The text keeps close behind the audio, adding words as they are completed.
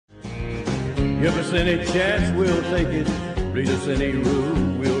Give us any chance, we'll take it. Read us any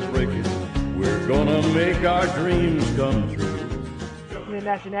rule, we'll break it. We're gonna make our dreams come true. The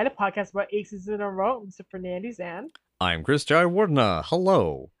National United podcast about 8 seasons in a row. Mr. Fernandez and I'm Chris Jai-Wardena.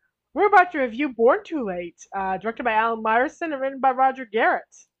 Hello. we're about to review Born Too Late, directed by Alan Myerson and written by Roger Garrett.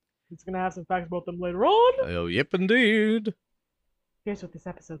 He's going to have some facts about them later on. Oh, yep, indeed. Here's what this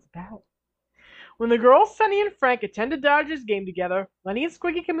episode's about. When the girls Sonny and Frank attend a Dodgers game together, Lenny and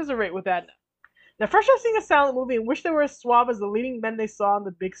Squiggy commiserate with Edna. They're fresh out seeing a silent movie and wish they were as suave as the leading men they saw on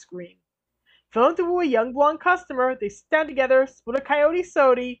the big screen. Failing to woo a young blonde customer, they sit down together, split a coyote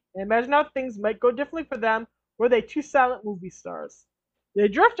sody, and imagine how things might go differently for them were they two silent movie stars. They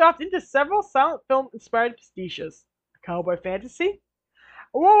drift off into several silent film-inspired pastiches. A cowboy fantasy,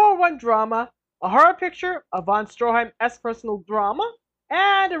 a World War I drama, a horror picture, a von Stroheim-esque personal drama,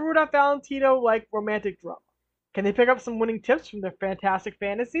 and a Rudolph Valentino-like romantic drama. Can they pick up some winning tips from their fantastic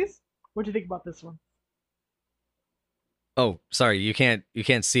fantasies? What do you think about this one? Oh, sorry, you can't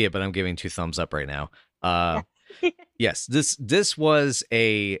see it, but I'm giving 2 thumbs up right now. Yes, this was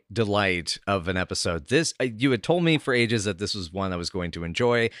a delight of an episode. You had told me for ages that this was one I was going to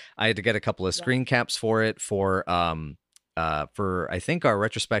enjoy. I had to get a couple of screen caps for it for I think our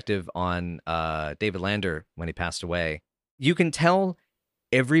retrospective on David Lander when he passed away. You can tell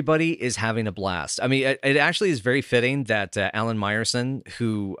everybody is having a blast. I mean, it actually is very fitting that Alan Myerson,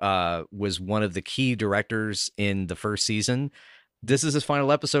 who was one of the key directors in the first season, this is his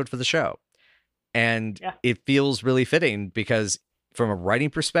final episode for the show. And it feels really fitting because from a writing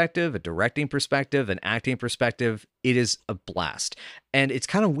perspective, a directing perspective, an acting perspective, it is a blast. And it's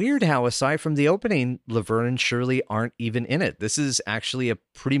kind of weird how, aside from the opening, Laverne and Shirley aren't even in it. This is actually a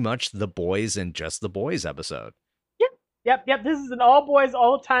pretty much The Boys and Just the Boys episode. Yep. This is an all-boys,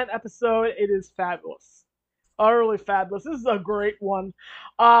 all-time episode. It is fabulous. Utterly fabulous. This is a great one.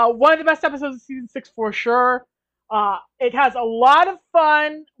 One of the best episodes of season 6 for sure. It has a lot of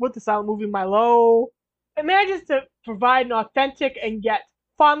fun with the silent movie Milo. It manages to provide an authentic and yet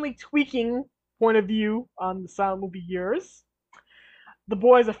fondly tweaking point of view on the silent movie years. The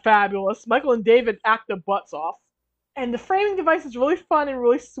boys are fabulous. Michael and David act their butts off. And the framing device is really fun and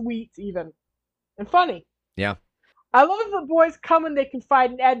really sweet even. And funny. Yeah. I love if the boys come and they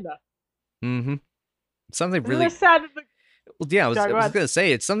confide in Edna. Mm-hmm. Something really sad that Well, yeah, I was going to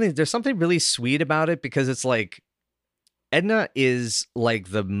say there's something really sweet about it because it's like Edna is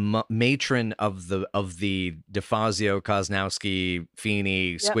like the matron of the DeFazio, Kosnowski,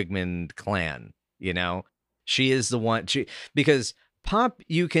 Feeney, Squigman clan, you know? She is the one because Pop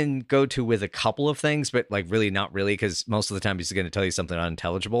you can go to with a couple of things, but like really not really, because most of the time he's going to tell you something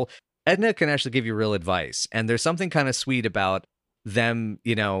unintelligible. Edna can actually give you real advice, and there's something kind of sweet about them,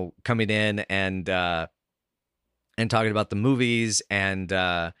 you know, coming in and talking about the movies, and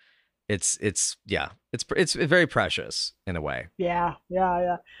it's very precious in a way. Yeah.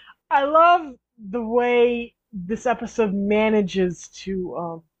 I love the way this episode manages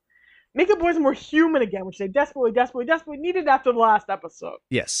to make the boys more human again, which they desperately needed after the last episode.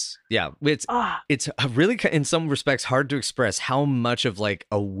 Yes. Yeah. It's really, in some respects, hard to express how much of like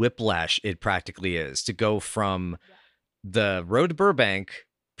a whiplash it practically is to go from the Road to Burbank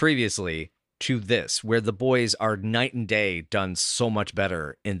previously to this, where the boys are night and day done so much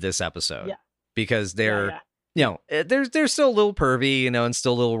better in this episode. Yeah. Because they're, you know, they're still a little pervy, you know, and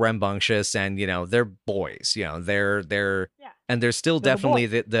still a little rambunctious, and, you know, they're boys, you know, and there's still definitely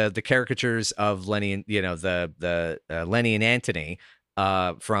the caricatures of Lenny and, you know, the Lenny and Anthony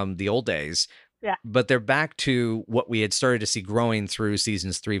from the old days. Yeah. But they're back to what we had started to see growing through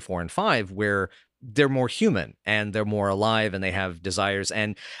seasons 3, 4, and 5, where they're more human and they're more alive and they have desires.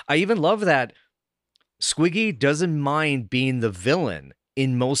 And I even love that Squiggy doesn't mind being the villain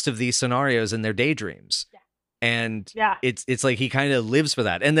in most of these scenarios in their daydreams. Yeah. And it's like he kind of lives for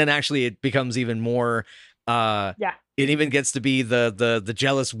that. And then actually it becomes even more it even gets to be the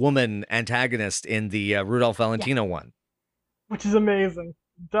jealous woman antagonist in the Rudolph Valentino one. Which is amazing.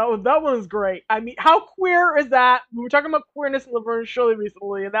 That one is great. I mean, how queer is that? We were talking about queerness in Laverne Shirley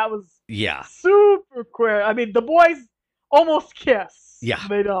recently, and that was super queer. I mean, the boys almost kiss. Yeah.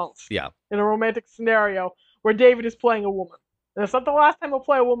 They don't. Yeah. In a romantic scenario where David is playing a woman. And it's not the last time he'll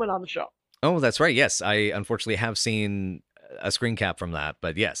play a woman on the show. Oh, that's right. Yes. I unfortunately have seen a screen cap from that,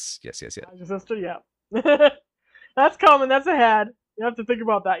 but yes. Your sister, yeah. That's coming. That's ahead. You have to think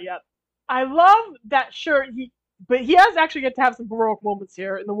about that yet. I love that shirt. But he has actually get to have some heroic moments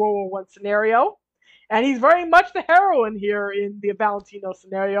here in the World War I scenario. And he's very much the heroine here in the Valentino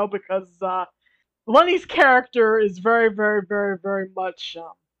scenario because Lenny's character is very, very, very, very much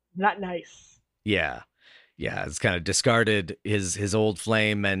not nice. Yeah. Yeah, it's kind of discarded his old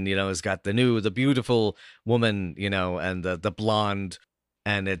flame, and has got the beautiful woman, and the blonde,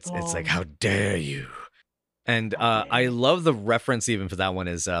 and it's like, how dare you? And I love the reference even for that one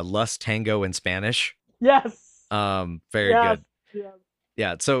is Lust Tango in Spanish. Yes. Very good. Yes.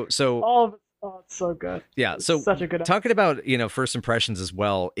 Yeah. So all of it. Oh, it's so good. Yeah. It's So such a good talking about first impressions as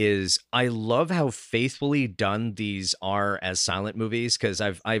well is I love how faithfully done these are as silent movies, because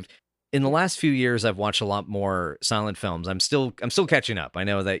I've in the last few years I've watched a lot more silent films. I'm still catching up. I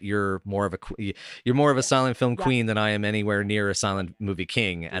know that you're more of a silent film queen than I am anywhere near a silent movie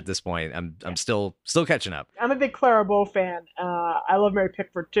king at this point. I'm still catching up. I'm a big Clara Bow fan. I love Mary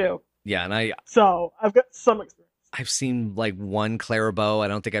Pickford too. Yeah, and so I've got some experience. I've seen like one Clara Bow. I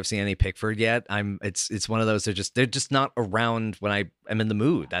don't think I've seen any Pickford yet. It's one of those, they're just not around when I am in the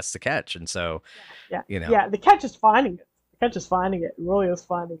mood. That's the catch. And so the catch is finding it. It really is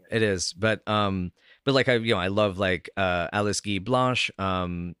finding it. It is. But like I love like Alice Guy Blanche.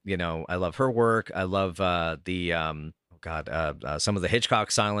 I love her work. I love some of the Hitchcock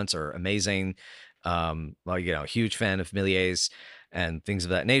silents are amazing. Huge fan of Méliès and things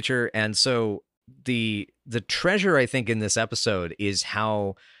of that nature. And so the treasure, I think, in this episode is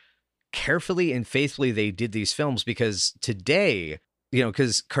how carefully and faithfully they did these films, because today,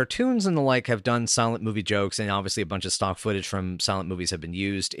 because cartoons and the like have done silent movie jokes, and obviously a bunch of stock footage from silent movies have been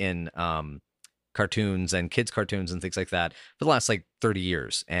used in cartoons and kids cartoons and things like that for the last like 30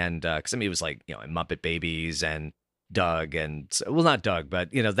 years. And because it was like Muppet Babies and Doug, and well, not Doug,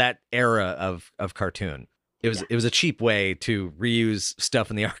 but that era of cartoon. It was a cheap way to reuse stuff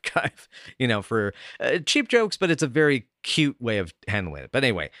in the archive, for cheap jokes, but it's a very cute way of handling it. But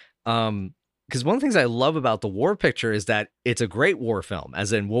anyway, because one of the things I love about the war picture is that it's a great war film,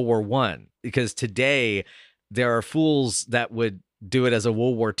 as in World War I, because today there are fools that would do it as a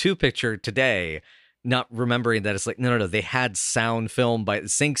World War II picture today, not remembering that it's like, no, they had sound film,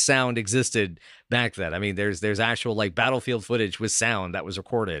 sync sound existed back then. I mean, there's actual like battlefield footage with sound that was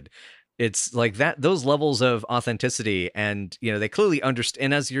recorded. It's like that, those levels of authenticity, and they clearly understand.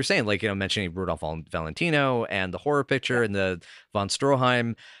 And as you're saying, like mentioning Rudolph Valentino and the horror picture and the von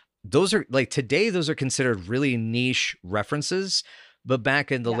Stroheim, those are like today those are considered really niche references. But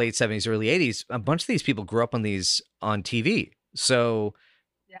back in the late 70s, early 80s, a bunch of these people grew up on these on TV, so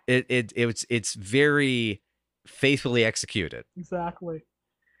it's very faithfully executed. Exactly,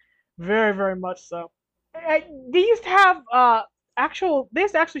 very, very much so. They used to have they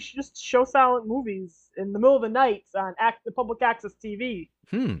used to actually just show silent movies in the middle of the night on the public access TV.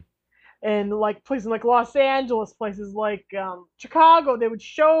 And like places like Los Angeles, places like Chicago, they would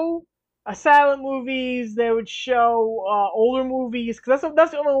show silent movies. They would show older movies, because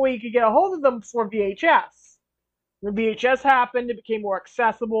that's the only way you could get a hold of them before VHS. When VHS happened, it became more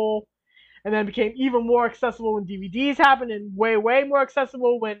accessible, and then it became even more accessible when DVDs happened, and way, way more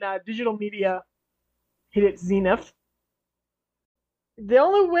accessible when digital media hit its zenith. The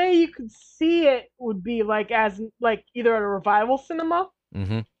only way you could see it would be like either at a revival cinema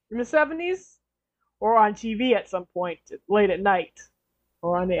in the 70s, or on TV at some point late at night,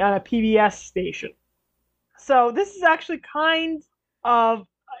 or on a PBS station. So this is actually kind of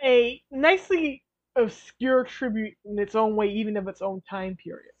a nicely obscure tribute in its own way, even of its own time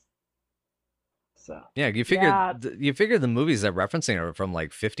period. So yeah, you figure the movies they're referencing are from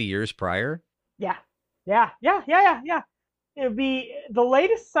like 50 years prior. Yeah. It would be the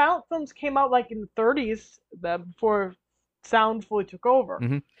latest silent films came out like in the 30s, before sound fully took over.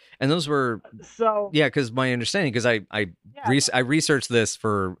 And those were because my understanding, because I researched this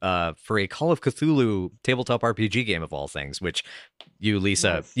for a Call of Cthulhu tabletop RPG game of all things, which you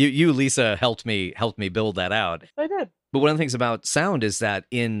Lisa helped me build that out. I did. But one of the things about sound is that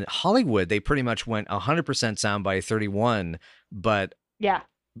in Hollywood they pretty much went 100% sound by 31, but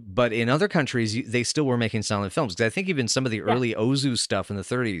in other countries they still were making silent films, because I think even some of the early Ozu stuff in the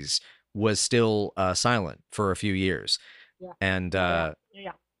 30s was still silent for a few years. And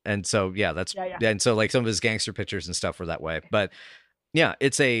and so that's and so like some of his gangster pictures and stuff were that way. But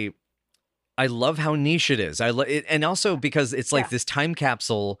I love how niche it is. I love it, and also because it's like this time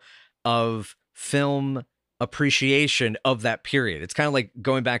capsule of film appreciation of that period. It's kind of like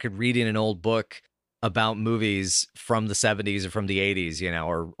going back and reading an old book about movies from the 70s or from the 80s,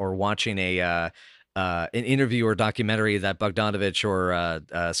 or watching an interview or documentary that Bogdanovich or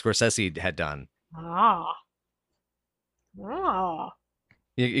Scorsese had done.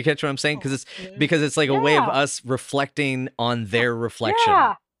 You catch what I'm saying? Because it's like a way of us reflecting on their reflection.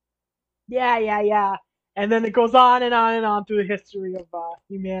 Yeah. And then it goes on and on and on through the history of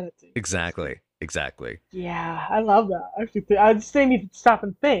humanity. Exactly. Yeah, I love that. Actually, I just think you need to stop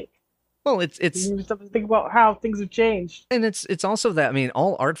and think. Well, it's You have to think about how things have changed. and it's also that, I mean,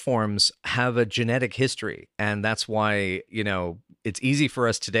 all art forms have a genetic history, and that's why, it's easy for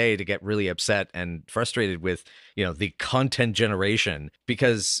us today to get really upset and frustrated with, the content generation,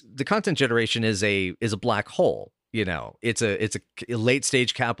 because the content generation is a black hole. It's a late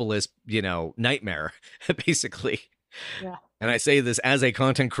stage capitalist, nightmare, basically. Yeah. And I say this as a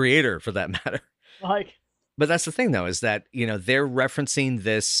content creator, for that matter. Like, But that's the thing, though, is that, they're referencing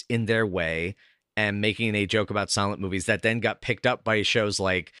this in their way and making a joke about silent movies that then got picked up by shows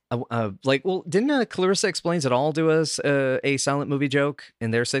well, didn't Clarissa Explains It All do a silent movie joke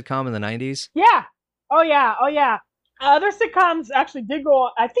in their sitcom in the 90s? yeah. Oh yeah. Other sitcoms actually did go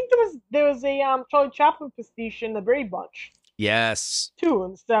on. I think there was a Charlie Chaplin pastiche in the Brady Bunch Yes. too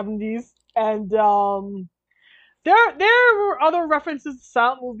in the 70s, and there were other references to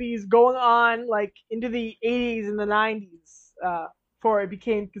silent movies going on like into the 80s and the 90s before it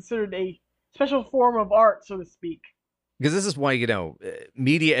became considered a special form of art, so to speak. Because this is why,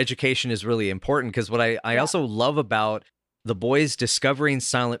 media education is really important. Because what I also love about the boys discovering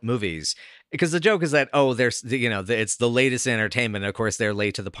silent movies, because the joke is that, it's the latest entertainment. And of course, they're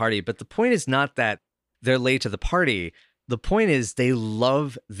late to the party. But the point is not that they're late to the party. The point is they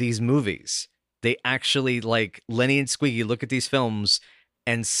love these movies. They actually, like Lenny and Squiggy, look at these films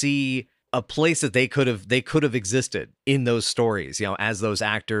and see a place that they could have existed in those stories, as those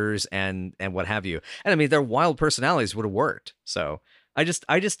actors and what have you. And I mean, their wild personalities would have worked. So I just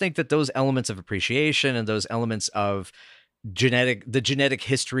think that those elements of appreciation and those elements of the genetic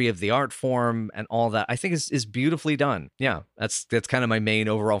history of the art form and all that, I think is beautifully done. Yeah, that's kind of my main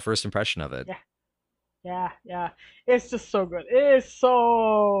overall first impression of it. Yeah. It's just so good. It is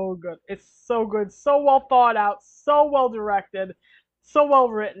so good. It's so good. So well thought out. So well directed. So well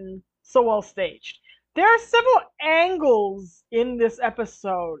written. So well staged. There are several angles in this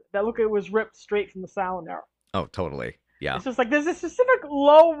episode that look like it was ripped straight from the silent era. Oh, totally. Yeah. It's just like there's a specific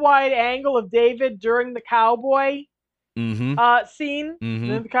low wide angle of David during the cowboy scene,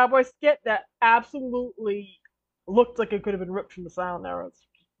 during the cowboy skit, that absolutely looked like it could have been ripped from the silent era. It's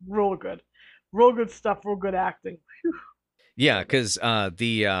real good. Real good stuff, real good acting. Whew. Yeah, because a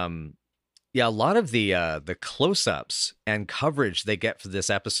lot of the close-ups and coverage they get for this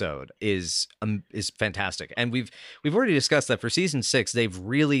episode is fantastic. And we've already discussed that for season 6, they've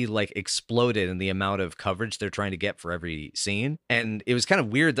really like exploded in the amount of coverage they're trying to get for every scene. And it was kind of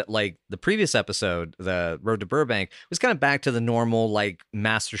weird that like the previous episode, the Road to Burbank, was kind of back to the normal like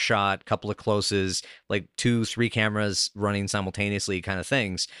master shot, couple of closes, like 2-3 cameras running simultaneously kind of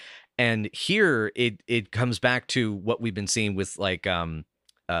things. And here it comes back to what we've been seeing with like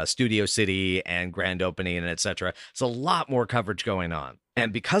Studio City and Grand Opening and etc. It's a lot more coverage going on,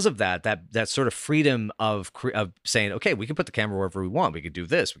 and because of that sort of freedom of saying, okay, we can put the camera wherever we want, we could do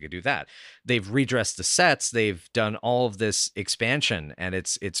this, we could do that. They've redressed the sets, they've done all of this expansion, and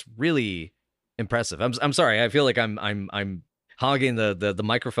it's really impressive. I'm sorry, I feel like I'm hogging the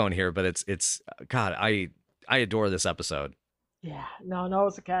microphone here, but it's God, I adore this episode. Yeah, no,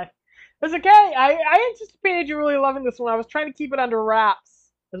 it's okay. It's okay. I anticipated you really loving this one. I was trying to keep it under wraps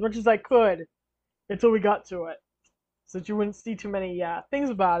as much as I could until we got to it, so that you wouldn't see too many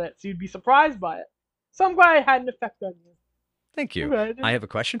things about it, so you'd be surprised by it. So I'm glad it had an effect on you. Thank you. Okay. I have a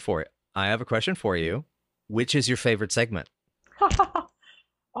question for you. Which is your favorite segment?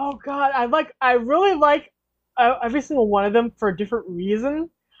 Oh God, I really like every single one of them for a different reason.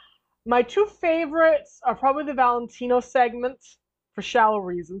 My 2 favorites are probably the Valentino segment for shallow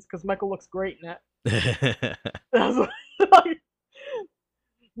reasons, because Michael looks great in it.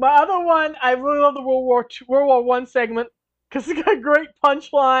 My other one, I really love the World War I segment, because it's got a great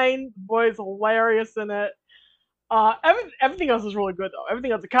punchline. The boy's hilarious in it. Everything else is really good, though.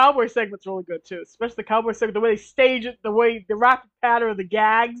 Everything else, the cowboy segment's really good too, especially the cowboy segment, the way they stage it, the rapid pattern of the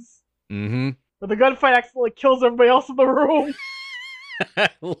gags. Mm-hmm. Where the gunfight accidentally kills everybody else in the room. I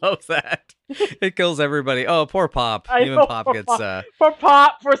love that. It kills everybody. Oh, poor Pop. Even Pop gets poor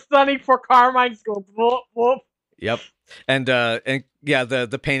Pop, poor Sonny, poor Carmine just go whoop whoop. Yep. And yeah,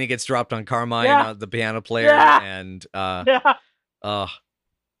 the painting gets dropped on Carmine, the piano player, and yep. Take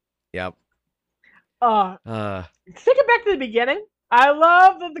it back to the beginning. I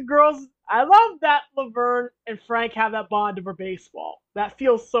love that Laverne and Frank have that bond over baseball. That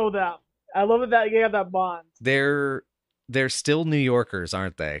feels so them. I love that they have that bond. They're still New Yorkers,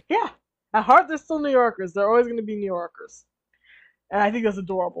 aren't they? Yeah. At heart, they're still New Yorkers. They're always going to be New Yorkers. And I think that's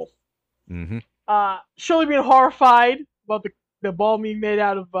adorable. Mm-hmm. Shirley being horrified about the ball being made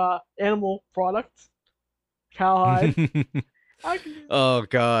out of animal products. Cowhide. Oh,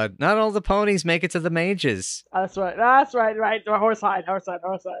 God. Not all the ponies make it to the majors. That's right. The horsehide.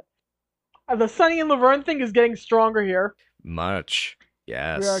 The Sonny and Laverne thing is getting stronger here. Much.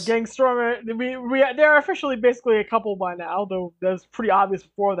 Yes. We are getting stronger. They're officially basically a couple by now, though that's pretty obvious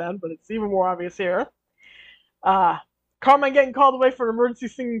before then, but it's even more obvious here. Carmine getting called away for an emergency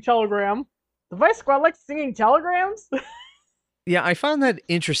singing telegram. The Vice Squad likes singing telegrams. Yeah, I found that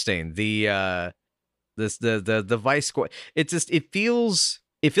interesting. The Vice Squad. It feels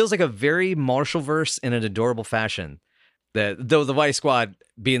like a very Marshall-verse in an adorable fashion. Though the Vice Squad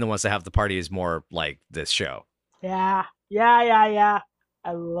being the ones that have the party is more like this show. Yeah.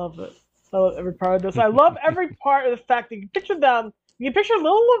 I love it. I love every part of this. I love every part of the fact that you can picture them. You can picture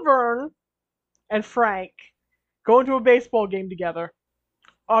little Laverne and Frank going to a baseball game together,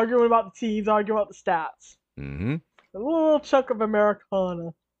 arguing about the teams, arguing about the stats. Mm-hmm. A little chunk of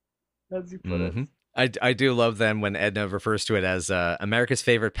Americana, as you put it. I do love them when Edna refers to it as America's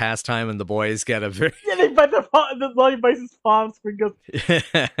favorite pastime, and the boys get a very... Yeah, they bite the Lenny bites his palm, Squig goes...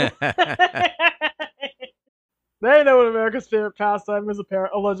 They know what America's favorite pastime is,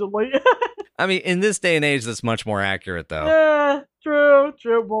 apparently, allegedly. I mean, in this day and age, that's much more accurate, though. Yeah, true.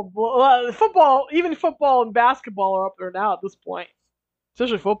 Well, football, even football and basketball are up there now at this point.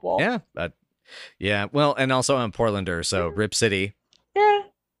 Especially football. Yeah, well, and also I'm Portlander, so Rip City. Yeah.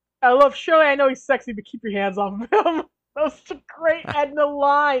 I love Shirley. I know he's sexy, but keep your hands off of him. That was such a great Edna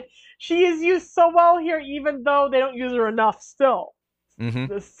line. She is used so well here, even though they don't use her enough still. Mm-hmm.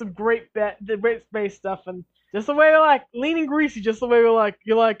 There's some great space stuff, and just the way we like, lean and greasy, just the way we like,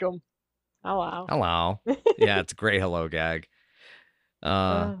 you like them. Hello. Yeah, it's a great hello gag.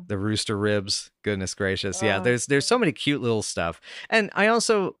 The rooster ribs, goodness gracious. Yeah, there's so many cute little stuff. And I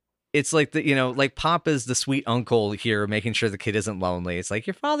also, it's like like Pop is the sweet uncle here, making sure the kid isn't lonely. It's like,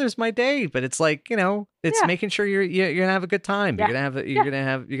 your father's my date, but it's like, it's making sure you're gonna have a good time. You're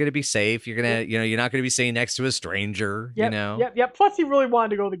gonna be safe. You're gonna you're not gonna be sitting next to a stranger. Yep. Plus, he really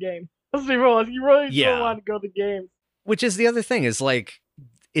wanted to go to the game. Let's be real. He really wanted to go to the game. Which is the other thing, is like,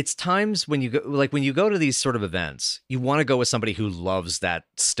 it's times when you go to these sort of events, you want to go with somebody who loves that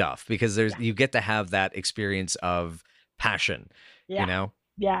stuff, because you get to have that experience of passion. Yeah.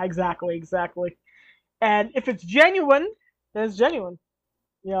 Yeah, exactly. And if it's genuine, then it's genuine.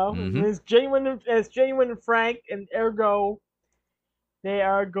 It's genuine and frank, and ergo, they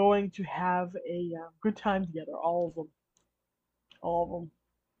are going to have a good time together. All of them.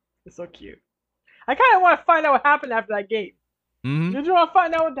 It's so cute. I kind of want to find out what happened after that game. Mm-hmm. Did you want to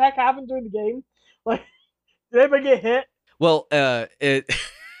find out what the heck happened during the game? Like, did anybody get hit? Well,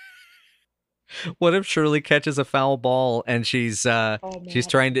 what if Shirley catches a foul ball and she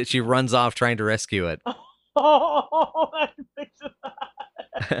runs off trying to rescue it? I can picture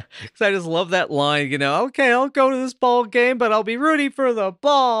that. Because I just love that line, okay, I'll go to this ball game, but I'll be rooting for the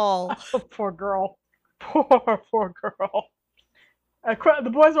ball. Poor girl. Poor girl. The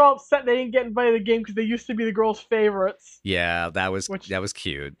boys are all upset they didn't get invited to the game because they used to be the girls' favorites. Yeah, that was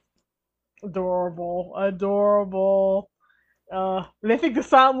cute. Adorable. And they think the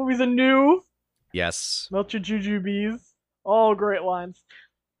silent movies are new. Yes. Melt your jujubes. All great lines.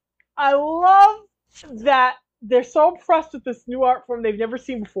 I love that they're so impressed with this new art form they've never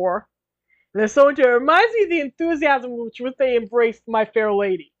seen before. And they're so into it. It reminds me of the enthusiasm with which they embraced My Fair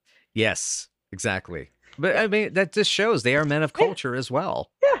Lady. Yes, exactly. But I mean, that just shows they are men of culture as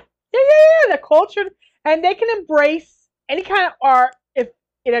well. Yeah. They're cultured, and they can embrace any kind of art if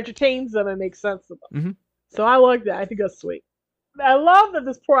it entertains them and makes sense to them. Mm-hmm. So I like that. I think that's sweet. I love that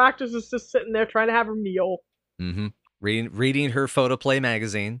this poor actress is just sitting there trying to have her meal. Mm-hmm. Reading her photoplay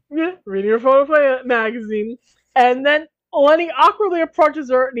magazine. Yeah, reading her photoplay magazine. And then Lenny awkwardly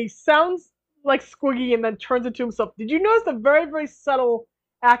approaches her, and he sounds like Squiggy and then turns into himself. Did you notice the very, very subtle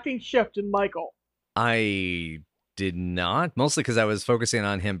acting shift in Michael? I did not. Mostly because I was focusing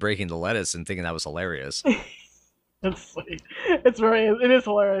on him breaking the lettuce and thinking that was hilarious. It's sweet. It is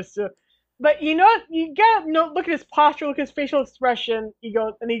hilarious, too. But you gotta look at his posture, look at his facial expression. He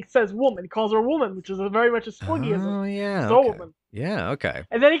goes, and he says woman. He calls her a woman, which is very much a Squiggyism. Oh, yeah. So woman. Yeah, okay.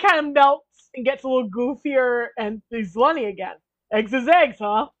 And then he kind of melts and gets a little goofier, and he's Lenny again. Eggs is eggs,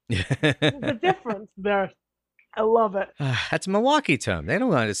 huh? There's a difference there. I love it. That's a Milwaukee term. They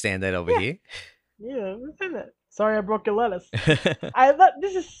don't understand that over here. Yeah, isn't it? Sorry I broke your lettuce.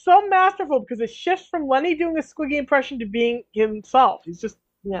 This is so masterful because it shifts from Lenny doing a Squiggy impression to being himself. He's just,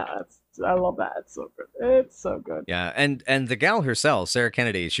 I love that. It's so good. It's so good. Yeah, and the gal herself, Sarah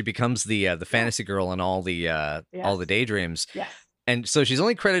Kennedy, she becomes the fantasy girl in all the daydreams. Yes. And so she's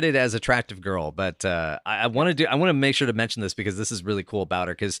only credited as attractive girl, but I want to make sure to mention this because this is really cool about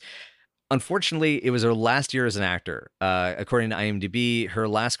her, because Unfortunately, it was her last year as an actor. According to IMDb, her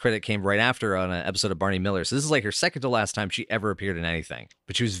last credit came right after on an episode of Barney Miller. So this is like her second to last time she ever appeared in anything.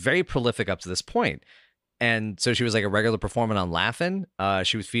 But she was very prolific up to this point. And so she was like a regular performer on Laugh-In.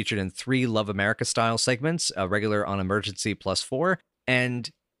 She was featured in 3 Love America style segments, a regular on Emergency +4, and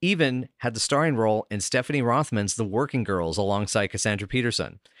even had the starring role in Stephanie Rothman's The Working Girls alongside Cassandra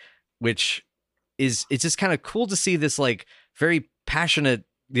Peterson, which is, it's just kind of cool to see this like very passionate,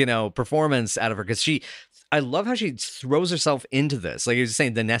 performance out of her, because I love how she throws herself into this. Like you were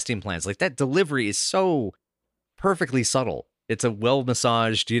saying, the nesting plans, like that delivery is so perfectly subtle. It's a well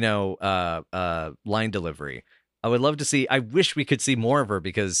massaged, line delivery. I would love to see. I wish we could see more of her,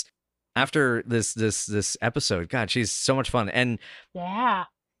 because after this episode, God, she's so much fun. And yeah,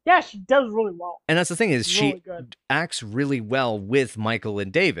 she does really well. And that's the thing, is really she good. acts really well with Michael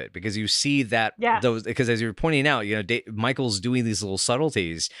and David, because you see that those, because as you're pointing out, Michael's doing these little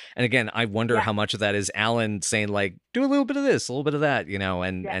subtleties. And again, I wonder how much of that is Alan saying like, do a little bit of this, a little bit of that,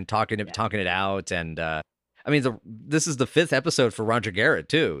 and talking it out. And I mean, this is the 5th episode for Roger Garrett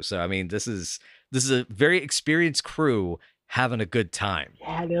too. So I mean, this is a very experienced crew having a good time.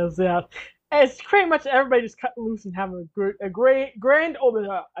 Yeah, it is. Yeah, it's pretty much everybody just cutting loose and having a grand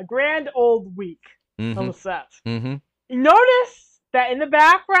old week on the set. Mm-hmm. You notice that in the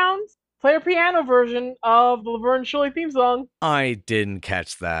background, play a piano version of the Laverne Shirley theme song. I didn't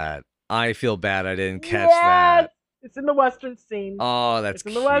catch that. I feel bad I didn't catch that. It's in the Western scene. Oh, that's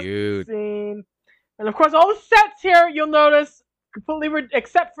it's in cute. The Western scene. And of course, all the sets here, you'll notice, completely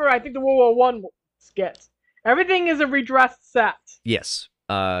except for, I think, the World War I skit. Everything is a redressed set. Yes.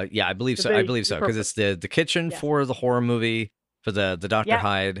 I believe so. I believe so, because it's the kitchen for the horror movie, for the Dr.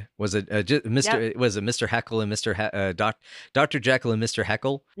 Hyde. Was it Mr. Heckle and Dr. Jekyll and Mr.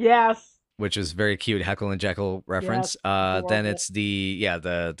 Heckle? Yes. Which is very cute, Heckle and Jekyll reference. Yes, then it's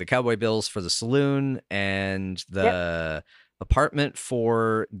the Cowboy Bills for the saloon, and the apartment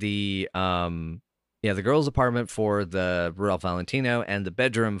for the the girls' apartment for the Rudolph Valentino, and the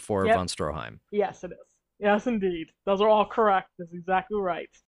bedroom for von Stroheim. Yes, it is. Yes, indeed. Those are all correct. That's exactly right.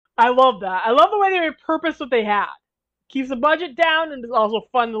 I love that. I love the way they repurposed what they had. Keeps the budget down, and it's also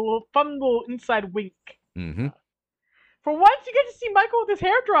fun little inside wink. Mm-hmm. For once, you get to see Michael with his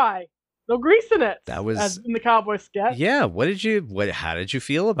hair dry. No grease in it. That was as in the cowboy sketch. Yeah. How did you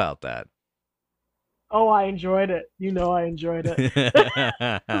feel about that? Oh, I enjoyed it. I enjoyed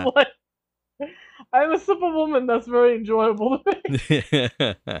it. I'm a simple woman. That's very enjoyable to me.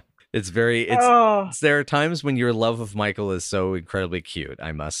 There are times when your love of Michael is so incredibly cute,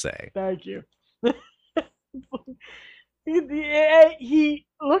 I must say. Thank you. He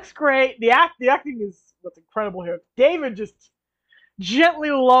looks great. The acting is what's incredible here. David just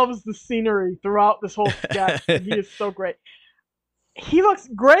gently loves the scenery throughout this whole sketch. He is so great. He looks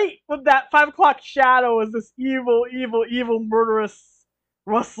great with that 5 o'clock shadow as this evil murderous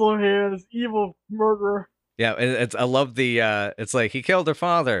rustler here, this evil murderer. Yeah, I love the, it's like, he killed her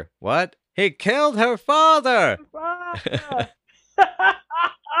father. What? He killed her father!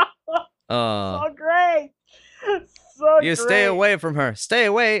 So great! So you great. Stay away from her. Stay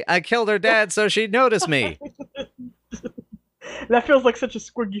away. I killed her dad so she'd notice me. That feels like such a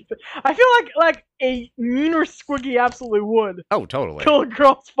Squiggy thing. I feel like a meaner Squiggy absolutely would. Oh, totally. Kill a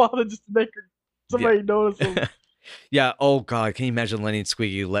girl's father just to make somebody notice him. Yeah. Oh God. Can you imagine Lenny and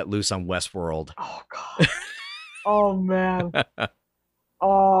Squiggy let loose on Westworld? Oh God. Oh man.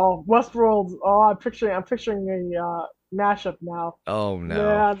 Oh, Westworld. Oh, I'm picturing a mashup now. Oh no.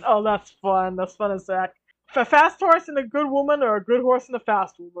 Man. Oh, that's fun. That's fun as heck. A fast horse and a good woman, or a good horse and a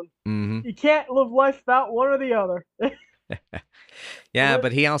fast woman. Mm-hmm. You can't live life without one or the other. Yeah,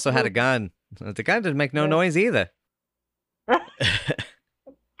 but he also had a gun. The gun didn't make no noise either.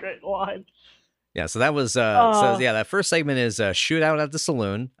 Great line. Yeah, so that was that first segment is shootout at the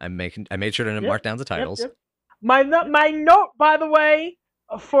saloon. I made sure to mark down the titles. Yep. My note, by the way,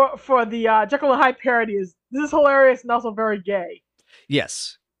 for the Jekyll and Hyde parody is this is hilarious and also very gay.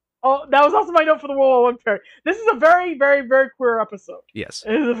 Yes. Oh, that was also my note for the World War I parody. This is a very, very, very queer episode. Yes.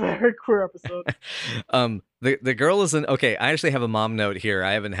 It is a very queer episode. The girl isn't okay. I actually have a mom note here.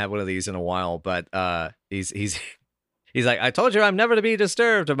 I haven't had one of these in a while, but he's like, I told you I'm never to be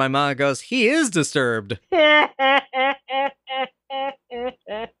disturbed. And my mom goes, he is disturbed.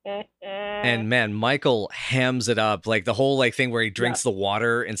 And man, Michael hams it up. Like the whole thing where he drinks the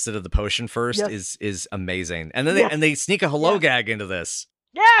water instead of the potion first is amazing. And then they sneak a hello gag into this.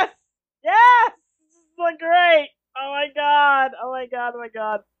 Yes! This is great. Oh my god! Oh my god! Oh my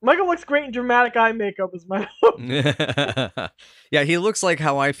god! Michael looks great in dramatic eye makeup as my. Yeah, he looks like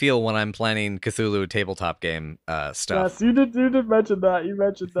how I feel when I'm planning Cthulhu tabletop game stuff. Yes, you did mention that. You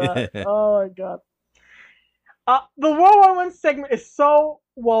mentioned that. Oh my god. The World War I segment is so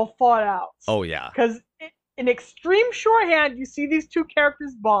well thought out. Oh yeah. Because in extreme shorthand, you see these two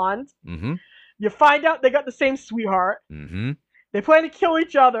characters bond. Mm-hmm. You find out they got the same sweetheart. Mm-hmm. They plan to kill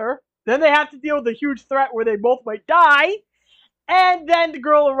each other. Then they have to deal with a huge threat where they both might die. And then the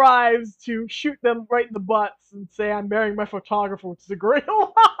girl arrives to shoot them right in the butts and say, "I'm marrying my photographer," which is a great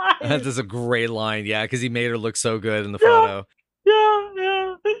line. That is a great line, yeah, because he made her look so good in the photo.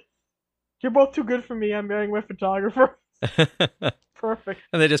 Yeah. You're both too good for me. I'm marrying my photographer. Perfect.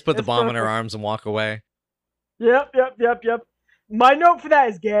 And they just put the bomb in her arms and walk away. Yep. My note for that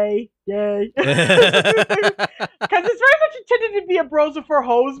is gay. Because it's very much intended to be a bros for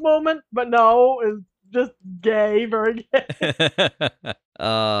hoes moment, but no, it's just gay, very gay.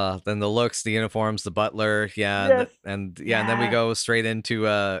 Then the looks, the uniforms, the butler, yeah, Yes. and then we go straight into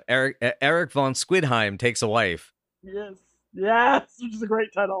Eric von Squidheim takes a wife. Yes, which is a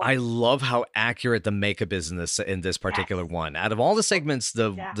great title. I love how accurate the makeup is in this particular one. Out of all the segments,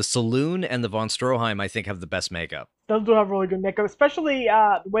 the saloon and the von Stroheim, I think, have the best makeup. Those do have really good makeup, especially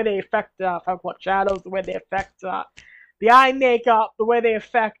the way they affect 5 o'clock shadows, the way they affect the eye makeup, the way they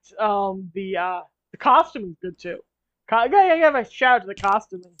affect the costuming is good too. I gotta give a shout out to the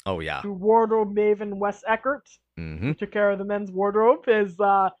costuming. Oh yeah. To wardrobe maven Wes Eckert, who took care of the men's wardrobe. His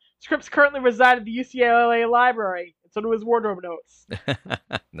scripts currently reside at the UCLA library. So do his wardrobe notes.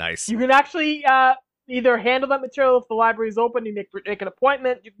 Nice. You can actually either handle that material if the library is open. You make an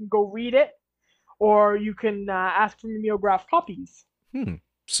appointment. You can go read it, or you can ask for mimeograph copies.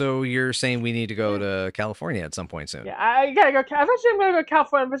 So you're saying we need to go to California at some point soon? Yeah, I gotta go. Eventually, I'm gonna go to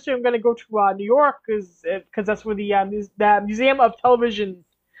California. Eventually, I'm gonna go to New York because that's where the Museum of Television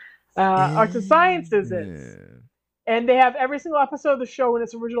Arts and Sciences is, and they have every single episode of the show in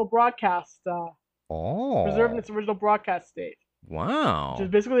its original broadcast. Preserved in its original broadcast state. Wow. Which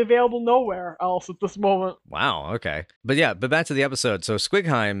is basically available nowhere else at this moment. Wow, okay. But back to the episode. So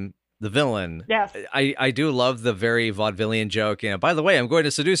Squigheim, the villain. Yes. I do love the very vaudevillian joke. By the way, I'm going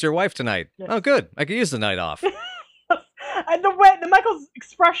to seduce your wife tonight. Yes. Oh, good. I could use the night off. And Michael's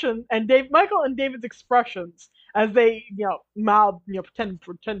expression and Michael and David's expressions as they, pretend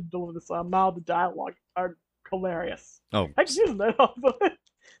to deliver this mild dialogue are hilarious. Oh. I could use the night off. The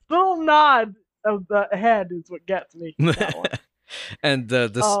little nod of the head is what gets me. And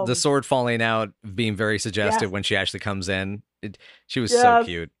the sword falling out being very suggestive when she actually comes in. She was so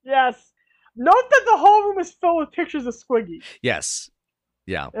cute. Yes. Note that the whole room is filled with pictures of Squiggy. Yes.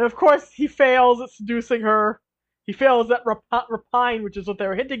 Yeah. And of course, he fails at seducing her. He fails at repine, which is what they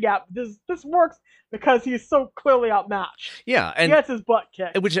were hinting at. This works because he's so clearly outmatched. Yeah, and he gets his butt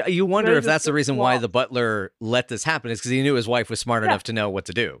kicked. Which you wonder if that's the reason why the butler let this happen, is because he knew his wife was smart enough to know what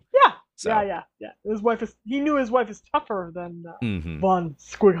to do. Yeah. So. Yeah. He knew his wife is tougher than von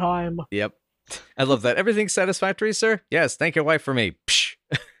Squigheim. Yep. I love that. Everything's satisfactory, sir? Yes, thank your wife for me. Psh.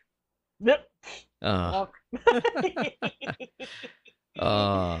 Yep.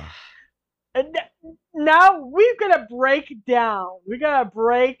 And now we're gonna break down. We gotta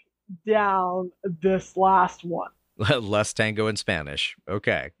break down this last one. Less tango in Spanish.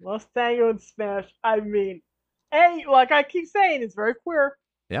 Okay. Less tango in Spanish. I mean, hey, like I keep saying, it's very queer.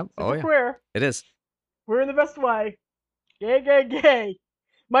 Yep. Queer. It is. Queer in the best way. Gay.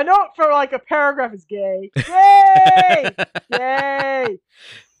 My note for like a paragraph is gay. Yay! Yay!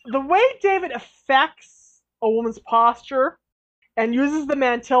 The way David affects a woman's posture and uses the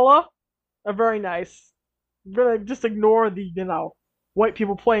mantilla are very nice. I'm gonna just ignore the, white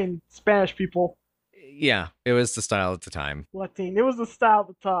people playing Spanish people. Yeah, it was the style at the time. Latin. It was the style at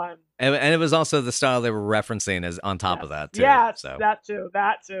the time. And it was also the style they were referencing as on top of that too. Yes, so. that too.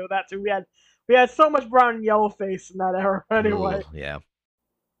 We had so much brown and yellow face in that era anyway. Ooh, yeah.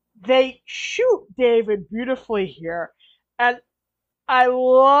 They shoot David beautifully here. And I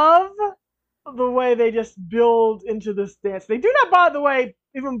love the way they just build into this dance. They do not, by the way,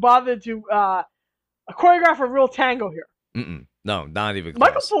 even bother to choreograph a real tango here. No, not even close.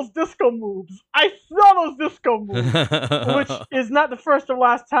 Michael pulls disco moves. I saw those disco moves, which is not the first or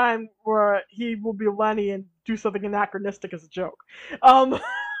last time where he will be Lenny and do something anachronistic as a joke.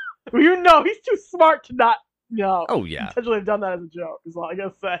 He's too smart to not, intentionally have done that as a joke, is all I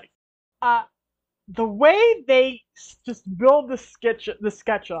gotta say. The way they just build the sketch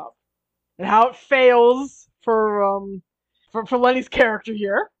up, and how it fails for Lenny's character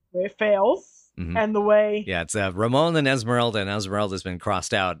here, the way it fails. And the way... Yeah, it's Ramon and Esmeralda, and Esmeralda's been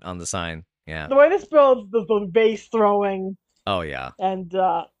crossed out on the sign. Yeah. The way this builds the base throwing Oh yeah. and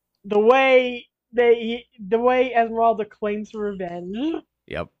the way the way Esmeralda claims revenge.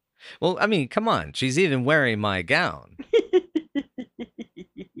 Yep. Well, I mean, come on. She's even wearing my gown.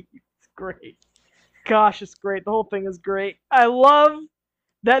 It's great. Gosh, it's great. The whole thing is great. I love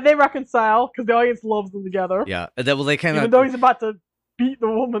that they reconcile because the audience loves them together. Yeah. Well, they kind Even of. though he's about to beat the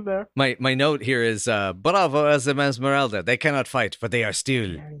woman there. My note here is bravo as Esmeralda. They cannot fight, but they are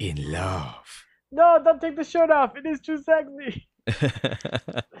still in love. No, don't take the shirt off. It is too sexy.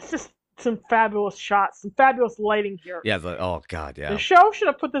 It's just some fabulous shots, some fabulous lighting here. Yeah. Oh God. Yeah. The show should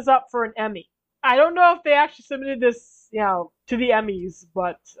have put this up for an Emmy. I don't know if they actually submitted this, to the Emmys,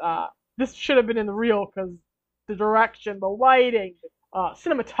 but this should have been in the reel because the direction, the lighting,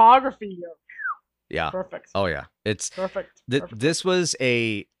 cinematography here. Yeah. Perfect. Oh yeah. It's perfect. This was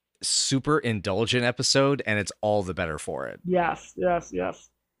a super indulgent episode, and it's all the better for it. Yes. Yeah,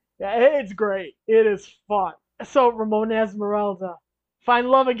 it's great. It is fun. So Ramona Esmeralda find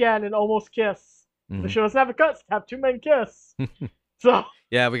love again and almost kiss. The show doesn't have a cut, have two men kiss. So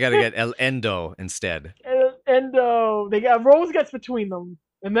yeah, we got to get El Endo instead. El Endo. They got Rose gets between them,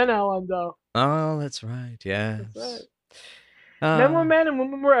 and then El Endo. Oh, that's right. Yes. That's right. Men were men and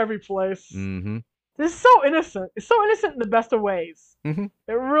women were every place. Mm-hmm. This is so innocent. It's so innocent in the best of ways. Mm-hmm.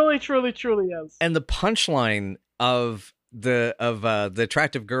 It really, truly, truly is. And the punchline of the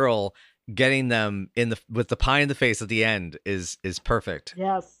attractive girl getting them with the pie in the face at the end is perfect.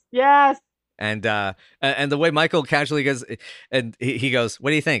 Yes. And the way Michael casually goes, and he goes, "What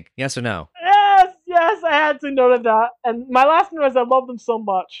do you think? Yes or no?" Yes. I had to note that. And my last note is I love them so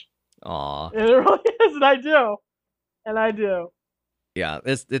much. Aw. And it really is, and I do. Yeah,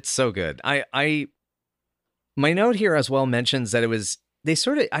 it's so good. My note here as well mentions that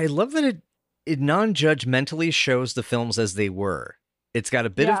I love that it non-judgmentally shows the films as they were. It's got a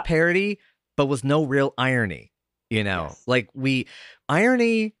bit of parody, but with no real irony. Yes. Like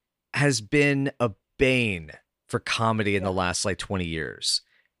irony has been a bane for comedy in the last 20 years.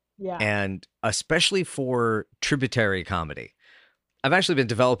 Yeah. And especially for tributary comedy. I've actually been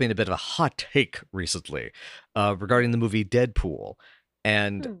developing a bit of a hot take recently regarding the movie Deadpool.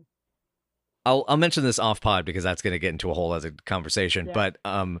 And I'll mention this off pod because that's going to get into a whole other conversation. Yeah.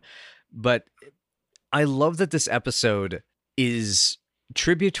 But I love that this episode is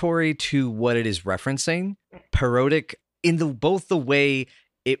tributary to what it is referencing, parodic in both the way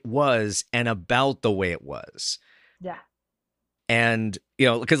it was and about the way it was. Yeah. And,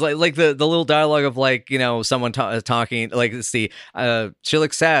 because like the little dialogue of someone talking, like it's she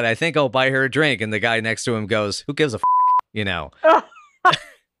looks sad. I think I'll buy her a drink. And the guy next to him goes, who gives a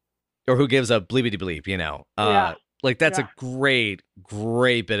or who gives a bleepity bleep, that's a great,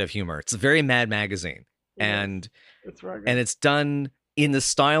 great bit of humor. It's a very Mad Magazine. And it's done in the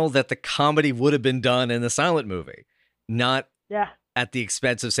style that the comedy would have been done in the silent movie. Not at the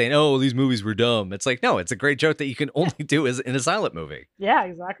expense of saying, oh, these movies were dumb. It's like, no, it's a great joke that you can only do in a silent movie. Yeah,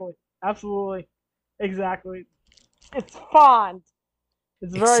 exactly. Absolutely. Exactly. It's fond.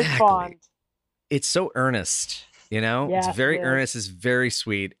 It's very fond. It's so earnest, it's very earnest. It's very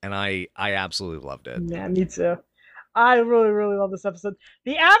sweet. And I absolutely loved it. Yeah, me too. I really, really love this episode.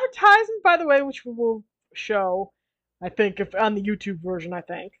 The advertisement, by the way, which we will show, I think, if on the YouTube version,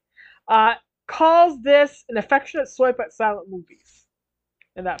 calls this an affectionate swipe at silent movies.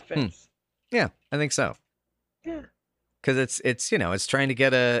 And that fits. Yeah, I think so. Yeah. Because it's trying to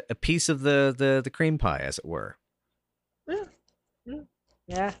get a piece of the cream pie, as it were.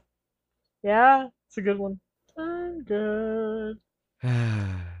 Yeah. Yeah, it's a good one. I'm good.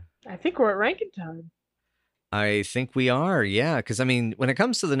 I think we're at ranking time. I think we are, yeah. Because, when it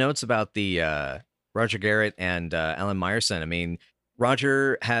comes to the notes about the Roger Garrett and Alan Meyerson,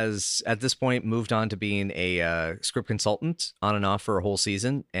 Roger has, at this point, moved on to being a script consultant on and off for a whole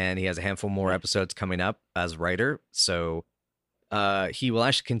season, and he has a handful more episodes coming up as writer. So he will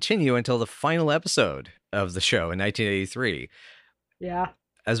actually continue until the final episode of the show in 1983. Yeah.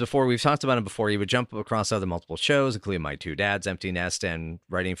 As before, we've talked about him before. He would jump across other multiple shows, including My Two Dads, Empty Nest, and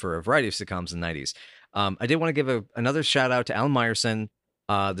writing for a variety of sitcoms in the 90s. I did want to give another shout out to Alan Meyerson.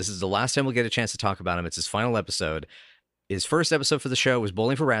 This is the last time we'll get a chance to talk about him. It's his final episode. His first episode for the show was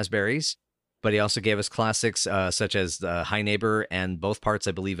Bowling for Raspberries, but he also gave us classics such as the High Neighbor and both parts,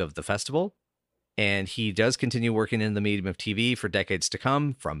 I believe, of The Festival. And he does continue working in the medium of TV for decades to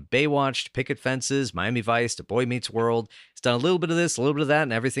come, from Baywatch to Picket Fences, Miami Vice to Boy Meets World. He's done a little bit of this, a little bit of that,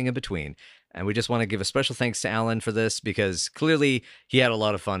 and everything in between. And we just want to give a special thanks to Alan for this because clearly he had a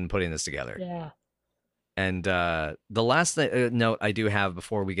lot of fun putting this together. Yeah. And the last note I do have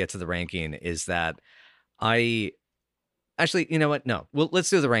before we get to the ranking is that I Actually, you know what? No. Well, let's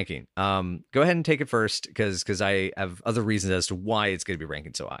do the ranking. Go ahead and take it first because I have other reasons as to why it's going to be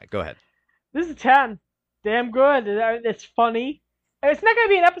ranking so high. Go ahead. This is a 10. Damn good. It's funny. It's not going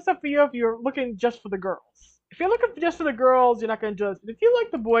to be an episode for you if you're looking just for the girls. If you're looking just for the girls, you're not going to enjoy this. But if you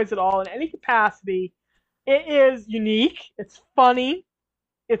like the boys at all in any capacity, it is unique. It's funny.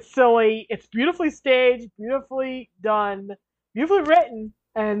 It's silly. It's beautifully staged, beautifully done, beautifully written,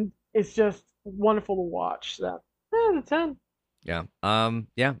 and it's just wonderful to watch. So, it's a 10. Yeah.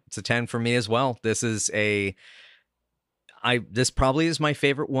 Yeah, it's a 10 for me as well. This probably is my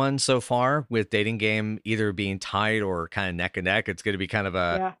favorite one so far, with Dating Game either being tied or kind of neck and neck. It's going to be kind of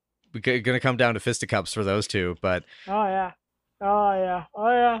going to come down to fisticuffs for those two, but oh yeah.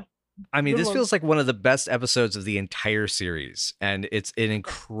 I mean, Good this one. feels like one of the best episodes of the entire series, and it's an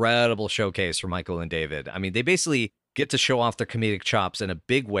incredible showcase for Michael and David. I mean, they basically get to show off their comedic chops in a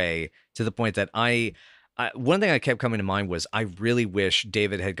big way, to the point that one thing I kept coming to mind was I really wish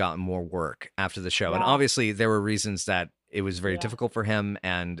David had gotten more work after the show. And Yeah. obviously there were reasons that it was very difficult for him,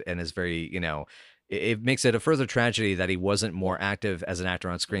 and is very, it makes it a further tragedy that he wasn't more active as an actor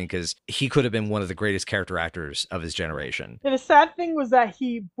on screen, because he could have been one of the greatest character actors of his generation. And the sad thing was that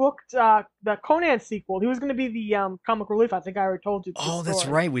he booked the Conan sequel. He was going to be the comic relief. I think I already told you. Oh, that's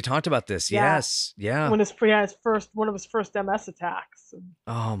right. We talked about this. Yeah. Yes. Yeah. When he had one of his first MS attacks.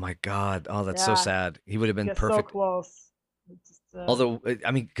 Oh my God. Oh, that's so sad. He would have been perfect. So close. Although,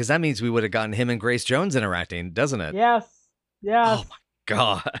 I mean, because that means we would have gotten him and Grace Jones interacting, doesn't it? Yes. Oh my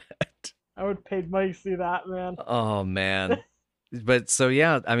God. I would pay money to see that, man. Oh man. But so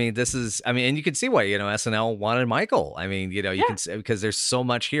yeah, I mean, and you can see why, SNL wanted Michael. I mean, you can see, because there's so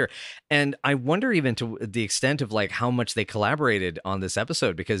much here. And I wonder even to the extent of like how much they collaborated on this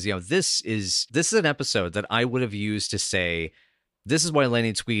episode, because this is an episode that I would have used to say, this is why Lenny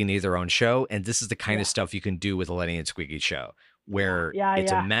and Squiggy need their own show, and this is the kind of stuff you can do with a Lenny and Squiggy show, where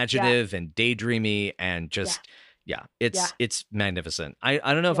it's imaginative and daydreamy and just it's magnificent. I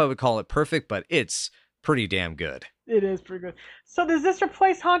don't know if I would call it perfect, but it's pretty damn good. It is pretty good. So does this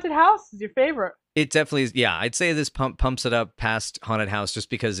replace Haunted House? Is your favorite? It definitely is. Yeah, I'd say this pumps it up past Haunted House just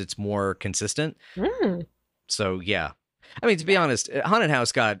because it's more consistent. So yeah, I mean, to be honest, Haunted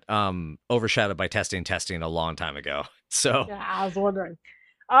House got overshadowed by testing a long time ago. So yeah, I was wondering.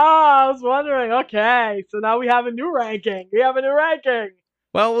 Okay, so now we have a new ranking.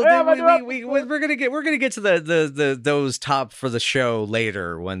 Well, we're gonna get to those top for the show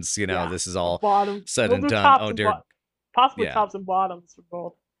later, once this is all said and done. Oh dear, possibly tops and bottoms for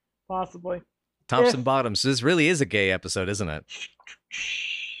both, possibly tops and bottoms. This really is a gay episode, isn't it?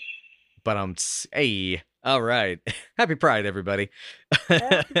 But hey, all right, happy Pride, everybody.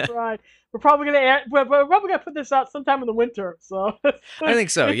 Happy Pride. We're probably gonna put this out sometime in the winter. So I think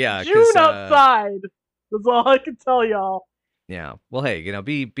so. Yeah, June outside. That's all I can tell y'all. Yeah. Well, hey,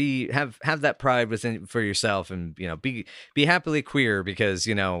 have that pride within for yourself, and be happily queer, because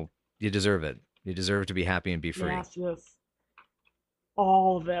you deserve it. You deserve to be happy and be free. Yes.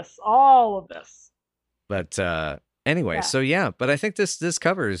 All of this. But anyway, so yeah. But I think this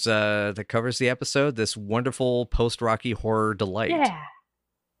covers the episode. This wonderful post-Rocky horror delight. Yeah.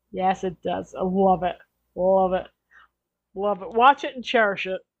 Yes, it does. I love it. Watch it and cherish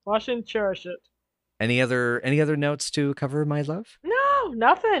it. Any other notes to cover, my love? No,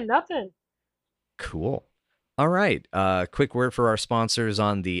 nothing. Cool. All right. Quick word for our sponsors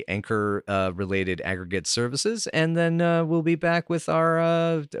on the Anchor related aggregate services, and then we'll be back with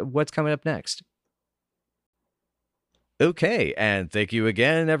our what's coming up next. Okay, and thank you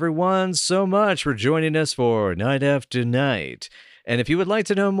again, everyone, so much for joining us for Night After Night. And if you would like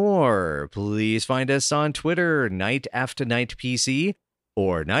to know more, please find us on Twitter, Night After Night PC,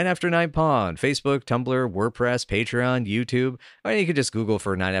 or Night After Night Pod on Facebook, Tumblr, WordPress, Patreon, YouTube. Or you can just Google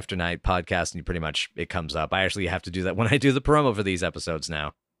for Night After Night podcast, and it comes up. I actually have to do that when I do the promo for these episodes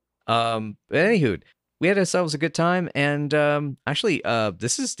now. But anywho, we had ourselves a good time, and actually,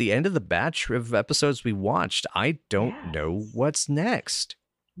 this is the end of the batch of episodes we watched. I don't know what's next.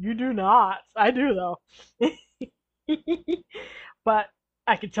 You do not. I do, though. But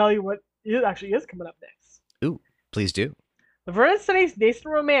I can tell you what actually is coming up next. Ooh, please do. Laverne and Sonny's nascent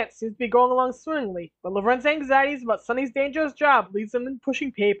romance seems to be going along swimmingly, but Laverne's anxieties about Sonny's dangerous job leads them in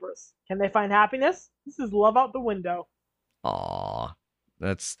pushing papers. Can they find happiness? This is love out the window. Aww.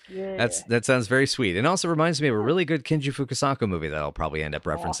 That sounds very sweet. And also reminds me of a really good Kinji Fukasaku movie that I'll probably end up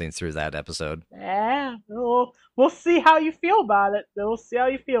referencing through that episode. Yeah, we'll see how you feel about it.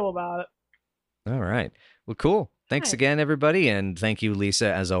 All right. Well, cool. Thanks again, everybody, and thank you,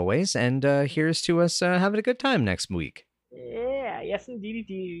 Lisa, as always. And here's to us having a good time next week. Yeah, yes indeedy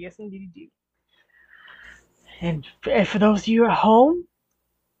do. And for those of you at home,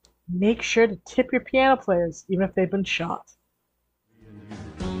 make sure to tip your piano players, even if they've been shot.